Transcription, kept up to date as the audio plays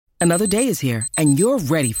Another day is here, and you're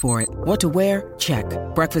ready for it. What to wear? Check.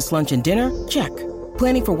 Breakfast, lunch, and dinner? Check.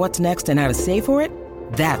 Planning for what's next and how to save for it?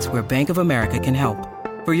 That's where Bank of America can help.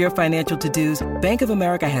 For your financial to-dos, Bank of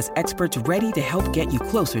America has experts ready to help get you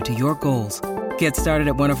closer to your goals. Get started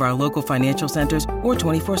at one of our local financial centers or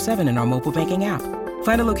 24/7 in our mobile banking app.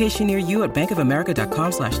 Find a location near you at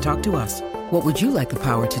bankofamerica.com/talktous. What would you like the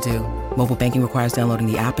power to do? Mobile banking requires downloading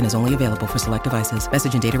the app and is only available for select devices.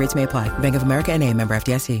 Message and data rates may apply. Bank of America N.A., member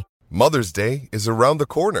FDIC. Mother's Day is around the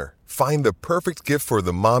corner. Find the perfect gift for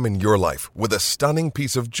the mom in your life with a stunning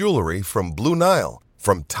piece of jewelry from Blue Nile.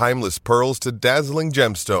 From timeless pearls to dazzling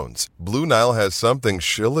gemstones, Blue Nile has something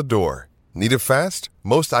she'll adore. Need it fast?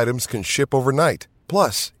 Most items can ship overnight.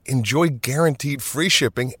 Plus, enjoy guaranteed free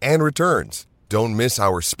shipping and returns. Don't miss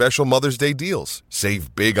our special Mother's Day deals.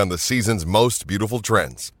 Save big on the season's most beautiful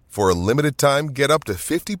trends. For a limited time, get up to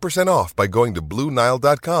 50% off by going to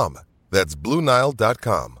BlueNile.com. That's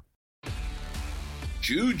BlueNile.com.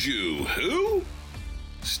 Juju who?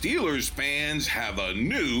 Steelers fans have a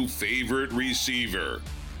new favorite receiver.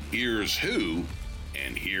 Here's who,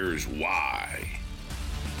 and here's why.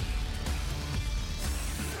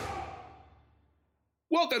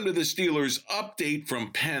 Welcome to the Steelers Update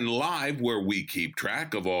from Penn Live, where we keep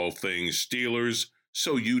track of all things Steelers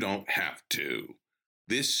so you don't have to.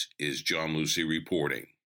 This is John Lucy reporting.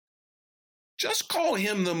 Just call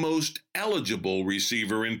him the most eligible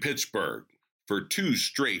receiver in Pittsburgh. For 2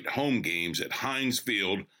 straight home games at Heinz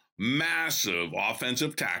Field, massive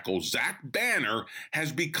offensive tackle Zach Banner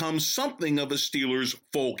has become something of a Steelers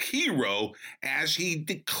folk hero as he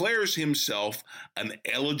declares himself an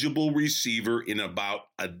eligible receiver in about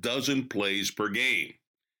a dozen plays per game.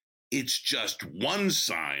 It's just one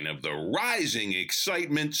sign of the rising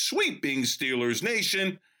excitement sweeping Steelers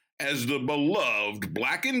Nation as the beloved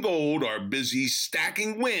black and gold are busy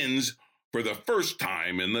stacking wins for the first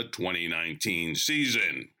time in the 2019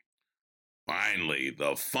 season. Finally,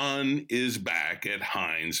 the fun is back at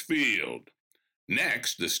Heinz Field.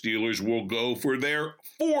 Next, the Steelers will go for their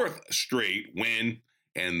 4th straight win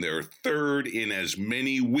and their 3rd in as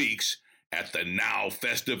many weeks at the now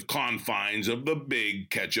festive confines of the Big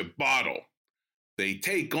Ketchup Bottle. They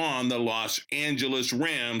take on the Los Angeles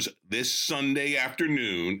Rams this Sunday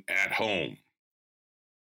afternoon at home.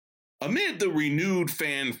 Amid the renewed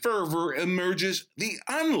fan fervor emerges the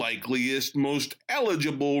unlikeliest, most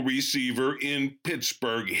eligible receiver in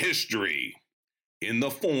Pittsburgh history, in the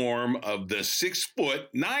form of the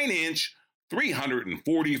 6'9",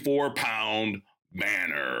 344-pound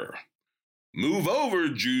Banner. Move over,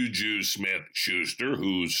 Juju Smith-Schuster,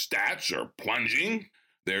 whose stats are plunging.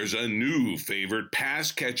 There's a new favorite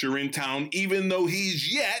pass catcher in town, even though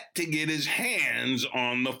he's yet to get his hands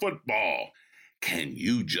on the football. Can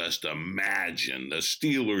you just imagine the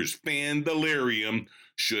Steelers fan delirium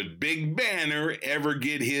should Big Banner ever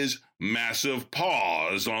get his massive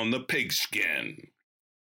paws on the pigskin?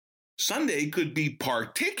 Sunday could be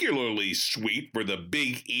particularly sweet for the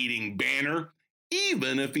big-eating Banner,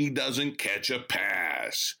 even if he doesn't catch a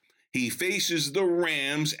pass. He faces the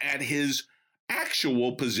Rams at his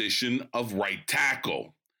actual position of right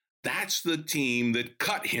tackle. That's the team that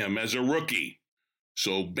cut him as a rookie.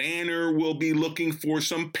 So Banner will be looking for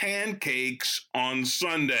some pancakes on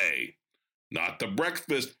Sunday. Not the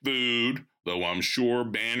breakfast food, though I'm sure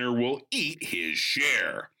Banner will eat his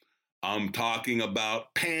share. I'm talking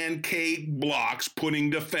about pancake blocks putting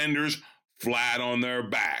defenders flat on their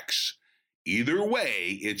backs. Either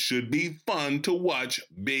way, it should be fun to watch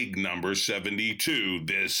big number 72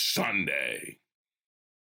 this Sunday.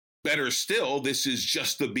 Better still, this is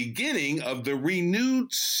just the beginning of the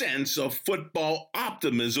renewed sense of football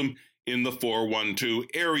optimism in the 412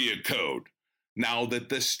 area code, now that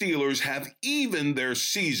the Steelers have evened their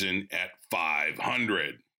season at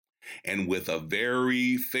 500. And with a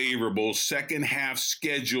very favorable second half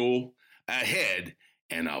schedule ahead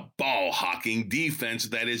and a ball-hawking defense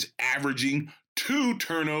that is averaging 2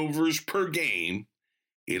 turnovers per game,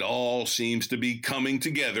 it all seems to be coming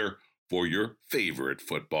together for your favorite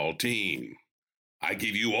football team. I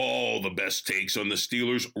give you all the best takes on the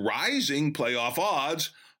Steelers' rising playoff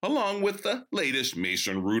odds, along with the latest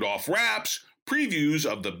Mason Rudolph raps, previews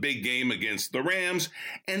of the big game against the Rams,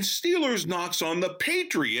 and Steelers knocks on the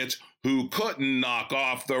Patriots, who couldn't knock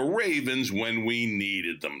off the Ravens when we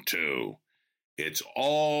needed them to. It's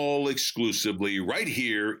all exclusively right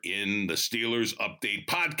here in the Steelers Update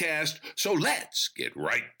podcast, so let's get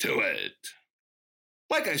right to it.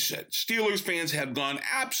 Like I said, Steelers fans have gone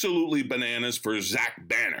absolutely bananas for Zach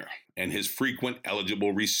Banner and his frequent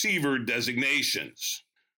eligible receiver designations.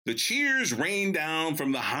 The cheers rain down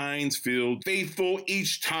from the Heinz Field faithful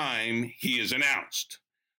each time he is announced.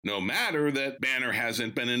 no matter that Banner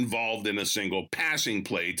hasn't been involved in a single passing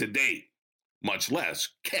play to date, much less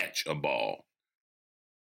catch a ball.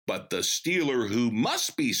 But the Steeler who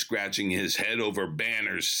must be scratching his head over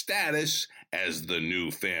Banner's status as the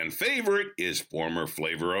new fan favorite is former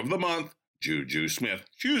Flavor of the Month, Juju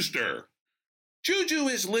Smith-Schuster. Juju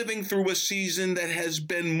is living through a season that has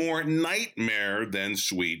been more nightmare than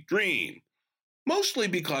sweet dream, mostly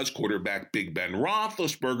because quarterback Big Ben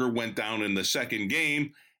Roethlisberger went down in the second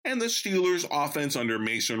game, and the Steelers' offense under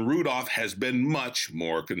Mason Rudolph has been much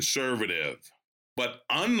more conservative. But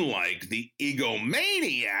unlike the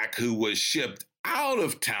egomaniac who was shipped out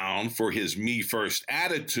of town for his me-first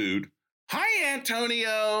attitude, hi,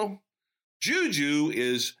 Antonio, Juju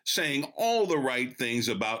is saying all the right things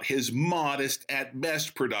about his modest at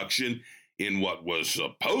best production in what was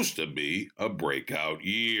supposed to be a breakout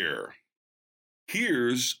year.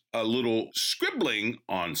 Here's a little scribbling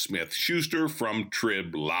on Smith-Schuster from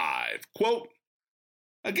Trib Live. Quote,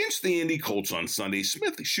 against the Indy Colts on Sunday,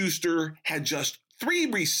 Smith-Schuster had just 3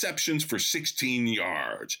 receptions for 16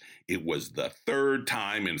 yards. It was the third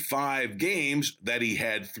time in 5 games that he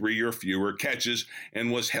had 3 or fewer catches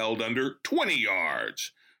and was held under 20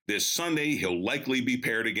 yards. This Sunday, he'll likely be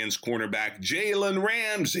paired against cornerback Jalen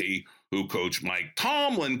Ramsey, who Coach Mike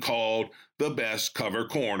Tomlin called the best cover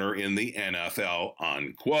corner in the NFL,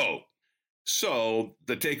 unquote. So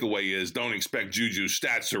the takeaway is don't expect Juju's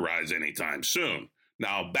stats to rise anytime soon.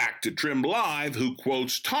 Now back to Trim Live, who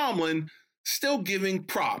quotes Tomlin, still giving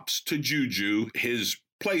props to Juju, his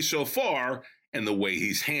play so far, and the way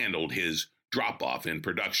he's handled his drop-off in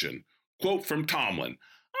production. Quote from Tomlin,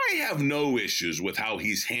 I have no issues with how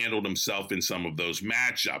he's handled himself in some of those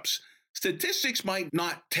matchups. Statistics might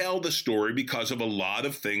not tell the story because of a lot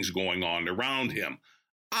of things going on around him.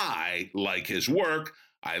 I like his work.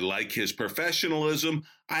 I like his professionalism.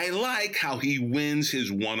 I like how he wins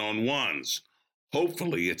his one-on-ones.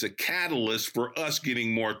 Hopefully, it's a catalyst for us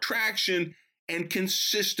getting more traction and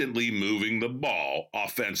consistently moving the ball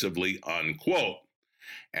offensively, unquote.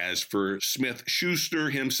 As for Smith-Schuster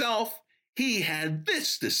himself, he had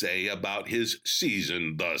this to say about his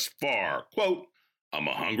season thus far. Quote, I'm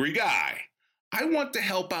a hungry guy. I want to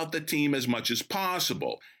help out the team as much as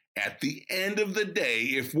possible. At the end of the day,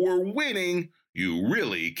 if we're winning, you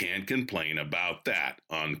really can't complain about that,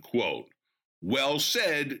 unquote. Well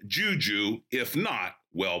said, Juju, if not,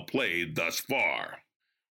 well played thus far.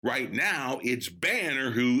 Right now, it's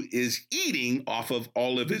Banner who is eating off of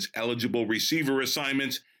all of his eligible receiver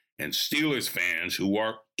assignments and Steelers fans who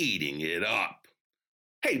are eating it up.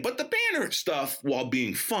 Hey, but the Banner stuff, while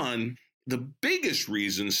being fun, the biggest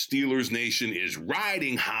reason Steelers Nation is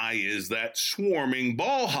riding high is that swarming,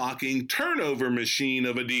 ball-hawking turnover machine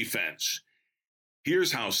of a defense.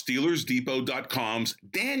 Here's how SteelersDepot.com's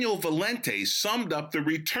Daniel Valente summed up the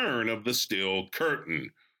return of the Steel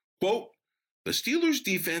Curtain. Quote, the Steelers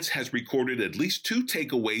defense has recorded at least 2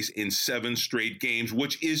 takeaways in 7 straight games,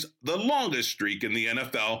 which is the longest streak in the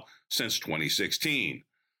NFL since 2016.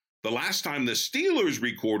 The last time the Steelers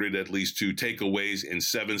recorded at least 2 takeaways in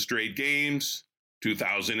 7 straight games,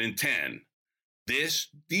 2010. This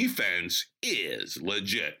defense is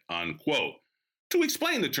legit, unquote. To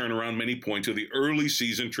explain the turnaround, many point to the early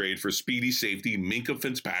season trade for speedy safety Minkah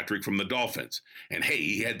Fitzpatrick from the Dolphins. And hey,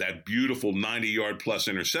 he had that beautiful 90-yard plus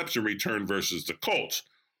interception return versus the Colts.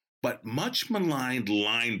 But much maligned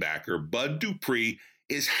linebacker Bud Dupree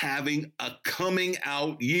is having a coming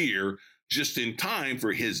out year just in time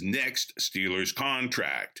for his next Steelers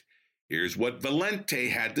contract. Here's what Valente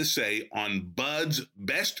had to say on Bud's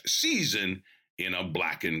best season in a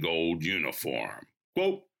black and gold uniform.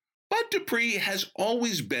 Quote, Bud Dupree has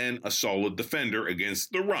always been a solid defender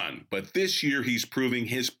against the run, but this year he's proving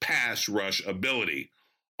his pass rush ability.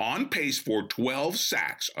 On pace for 12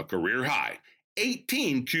 sacks, a career high,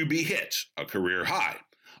 18 QB hits, a career high.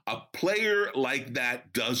 A player like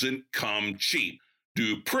that doesn't come cheap.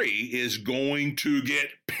 Dupree is going to get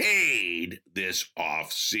paid this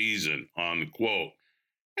offseason, unquote.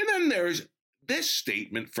 And then there's this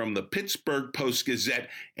statement from the Pittsburgh Post-Gazette,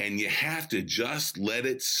 and you have to just let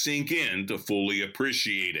it sink in to fully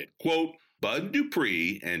appreciate it. Quote, Bud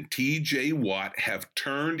Dupree and T.J. Watt have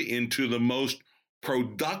turned into the most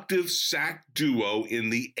productive sack duo in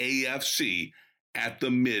the AFC at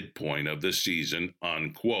the midpoint of the season,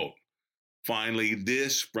 unquote. Finally,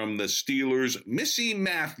 this from the Steelers' Missy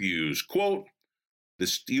Matthews, quote, the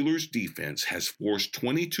Steelers' defense has forced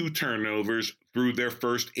 22 turnovers through their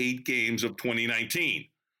first 8 games of 2019,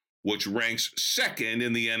 which ranks second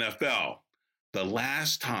in the NFL. The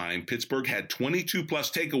last time Pittsburgh had 22-plus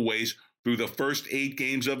takeaways through the first 8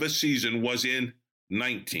 games of a season was in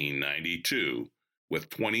 1992. with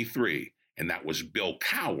 23, and that was Bill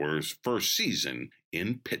Cowher's first season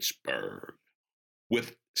in Pittsburgh.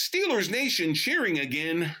 With Steelers Nation cheering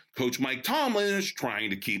again, Coach Mike Tomlin is trying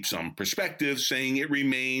to keep some perspective, saying it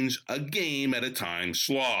remains a game-at-a-time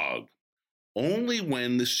slog. Only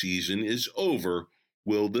when the season is over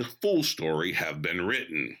will the full story have been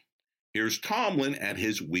written. Here's Tomlin at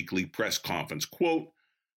his weekly press conference, quote,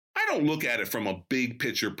 "I don't look at it from a big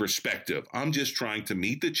picture perspective. I'm just trying to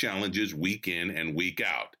meet the challenges week in and week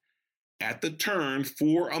out. At the turn,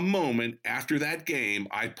 for a moment after that game,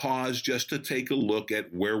 I paused just to take a look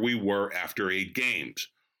at where we were after 8 games.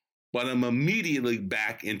 But I'm immediately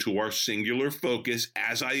back into our singular focus,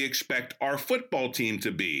 as I expect our football team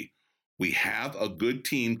to be. We have a good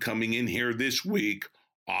team coming in here this week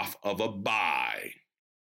off of a bye.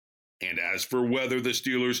 And as for whether the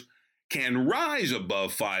Steelers can rise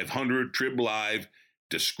above 500, Trib Live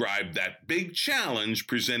described that big challenge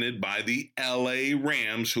presented by the LA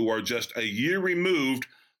Rams, who are just a year removed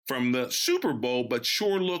from the Super Bowl, but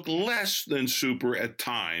sure look less than super at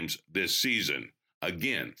times this season.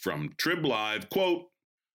 Again, from Trib Live, quote,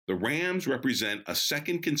 "The Rams represent a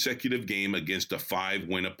second consecutive game against a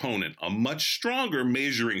 5-win opponent, a much stronger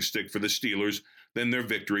measuring stick for the Steelers than their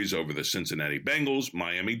victories over the Cincinnati Bengals,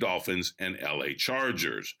 Miami Dolphins, and LA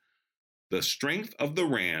Chargers. The strength of the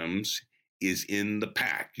Rams is in the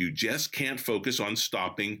pack. You just can't focus on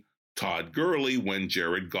stopping Todd Gurley when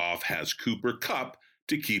Jared Goff has Cooper Kupp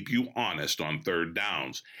to keep you honest on third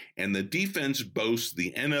downs. And the defense boasts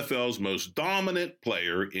the NFL's most dominant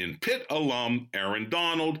player in Pitt alum Aaron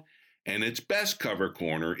Donald and its best cover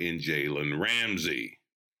corner in Jalen Ramsey.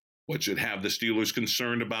 What should have the Steelers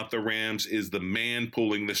concerned about the Rams is the man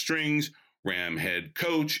pulling the strings, Ram head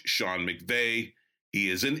coach Sean McVay. He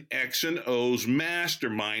is an X and O's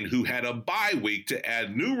mastermind who had a bye week to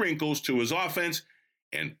add new wrinkles to his offense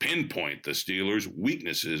and pinpoint the Steelers'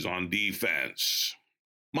 weaknesses on defense.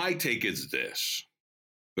 My take is this.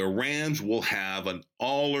 The Rams will have an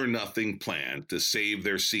all-or-nothing plan to save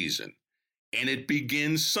their season, and it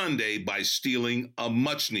begins Sunday by stealing a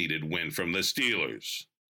much-needed win from the Steelers.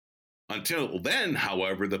 Until then,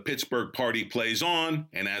 however, the Pittsburgh party plays on,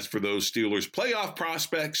 and as for those Steelers playoff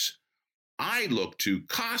prospects, I look to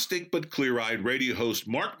caustic but clear-eyed radio host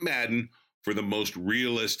Mark Madden for the most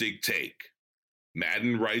realistic take.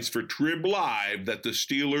 Madden writes for Trib Live that the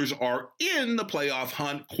Steelers are in the playoff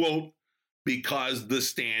hunt, quote, because the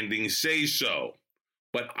standings say so.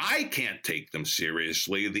 But I can't take them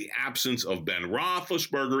seriously. The absence of Ben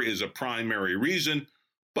Roethlisberger is a primary reason,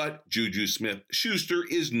 but Juju Smith-Schuster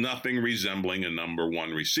is nothing resembling a number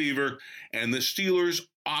 1 receiver, and the Steelers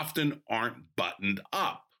often aren't buttoned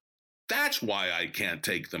up. That's why I can't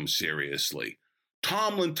take them seriously.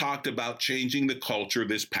 Tomlin talked about changing the culture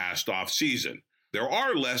this past offseason. There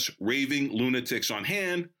are less raving lunatics on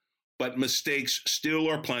hand, but mistakes still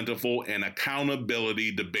are plentiful and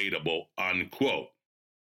accountability debatable, unquote.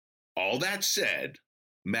 All that said,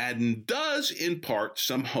 Madden does impart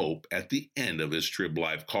some hope at the end of his Trib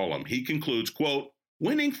Live column. He concludes, quote,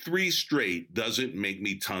 "Winning 3 straight doesn't make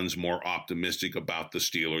me tons more optimistic about the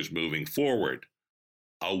Steelers moving forward.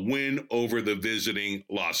 A win over the visiting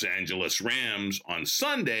Los Angeles Rams on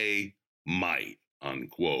Sunday might,"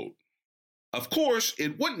 unquote. Of course,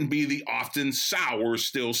 it wouldn't be the often sour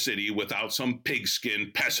Steel City without some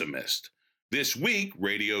pigskin pessimist. This week,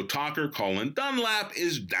 radio talker Colin Dunlap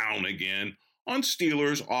is down again on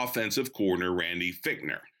Steelers offensive coordinator Randy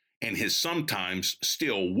Fichtner and his sometimes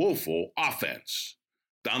still woeful offense.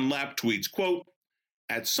 Dunlap tweets, quote,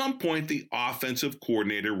 "At some point, the offensive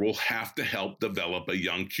coordinator will have to help develop a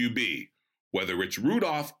young QB, whether it's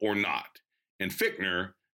Rudolph or not, and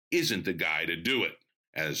Fichtner isn't the guy to do it."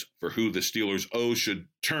 As for who the Steelers' O should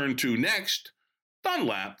turn to next,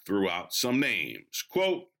 Dunlap threw out some names.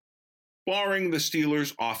 Quote, "Barring the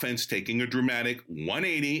Steelers' offense taking a dramatic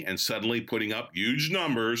 180 and suddenly putting up huge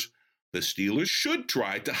numbers, the Steelers should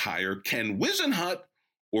try to hire Ken Whisenhunt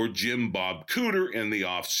or Jim Bob Cooter in the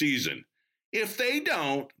offseason. If they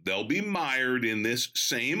don't, they'll be mired in this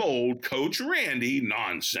same old Coach Randy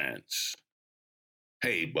nonsense."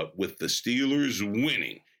 Hey, but with the Steelers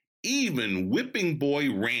winning, even whipping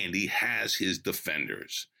boy Randy has his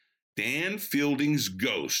defenders. Dan Fielding's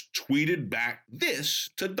ghost tweeted back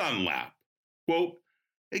this to Dunlap. Quote,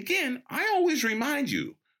 "Again, I always remind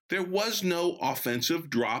you, there was no offensive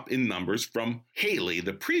drop in numbers from Haley,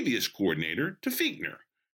 the previous coordinator, to Fichtner.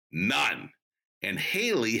 None. And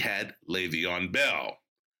Haley had Le'Veon Bell.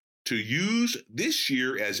 To use this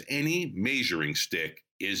year as any measuring stick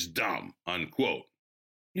is dumb," unquote.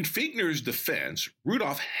 In Fichtner's defense,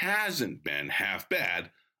 Rudolph hasn't been half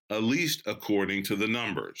bad, at least according to the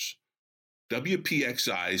numbers.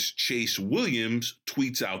 WPXI's Chase Williams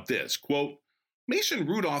tweets out this, quote, Mason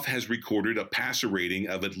Rudolph has recorded a passer rating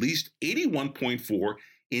of at least 81.4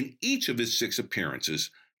 in each of his 6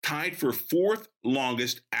 appearances, tied for 4th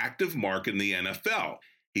longest active mark in the NFL.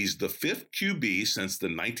 He's the 5th QB since the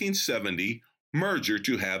 1970 merger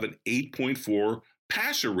to have an 8.4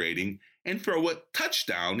 passer rating and throw a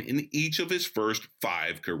touchdown in each of his first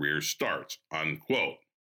 5 career starts, unquote.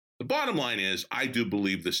 The bottom line is, I do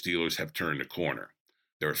believe the Steelers have turned a corner.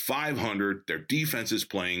 They're 500, their defense is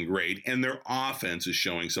playing great, and their offense is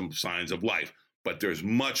showing some signs of life, but there's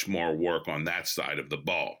much more work on that side of the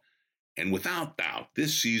ball. And without doubt,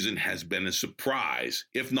 this season has been a surprise,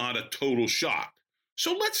 if not a total shock.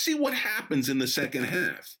 So let's see what happens in the second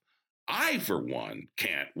half. I, for one,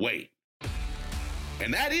 can't wait.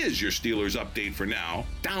 And that is your Steelers update for now.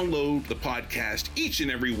 Download the podcast each and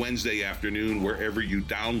every Wednesday afternoon wherever you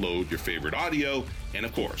download your favorite audio. And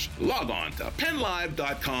of course, log on to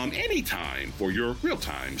PennLive.com anytime for your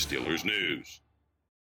real-time Steelers news.